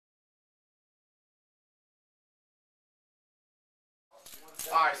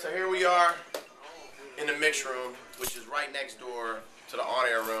Alright, so here we are in the mix room, which is right next door to the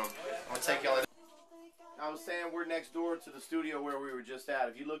on-air room. I'm going to take y'all in. I was saying we're next door to the studio where we were just at.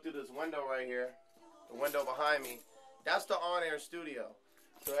 If you look through this window right here, the window behind me, that's the on-air studio.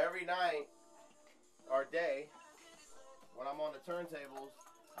 So every night or day, when I'm on the turntables,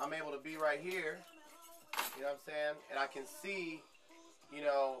 I'm able to be right here, you know what I'm saying? And I can see, you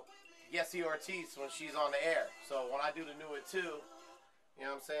know, Yessie Ortiz when she's on the air. So when I do the New It Too, you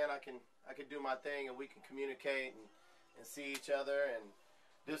know what I'm saying, I can do my thing and we can communicate and see each other. And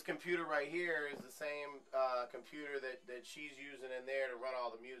this computer right here is the same computer that she's using in there to run all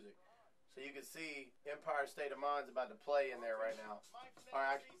the music. So you can see Empire State of Mind's about to play in there right now. All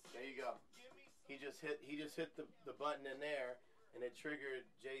right, there you go. He just hit the button in there, and it triggered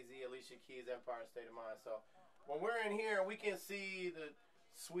Jay-Z, Alicia Keys, Empire State of Mind. So when we're in here, we can see the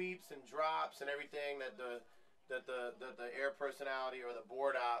sweeps and drops and everything that the air personality or the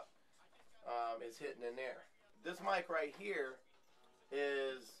board op is hitting in there. This mic right here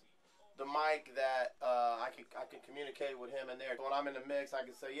is the mic that I can communicate with him in there. When I'm in the mix, I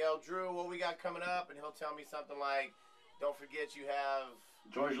can say, "Yo, Drew, what we got coming up?" And he'll tell me something like, "Don't forget you have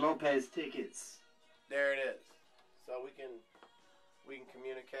George Lopez tickets." There it is. So we can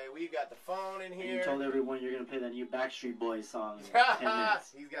communicate. We've got the phone in here. And you told everyone you're gonna play that new Backstreet Boys song in 10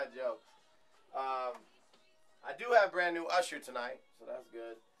 minutes. He's got jokes. I do have brand new Usher tonight, so that's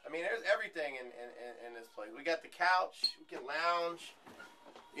good. I mean, there's everything in this place. We got the couch. We can lounge.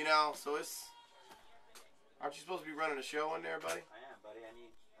 You know, so it's... Aren't you supposed to be running a show in there, buddy? I am, buddy. I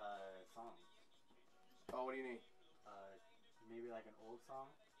need a song. Oh, what do you need? Maybe like an old song.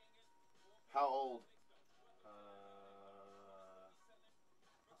 How old?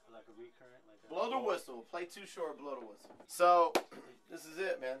 Like a recurrent. Like a blow the whistle. Play Too Short, blow the whistle. So, this is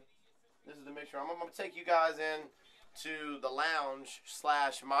it, man. This is the mixture. I'm going to take you guys in to the lounge /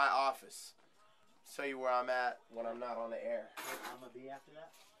 my office. Show you where I'm at when I'm not on the air. I'm going to be after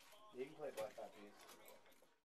that? You can play Black Eyed Peas.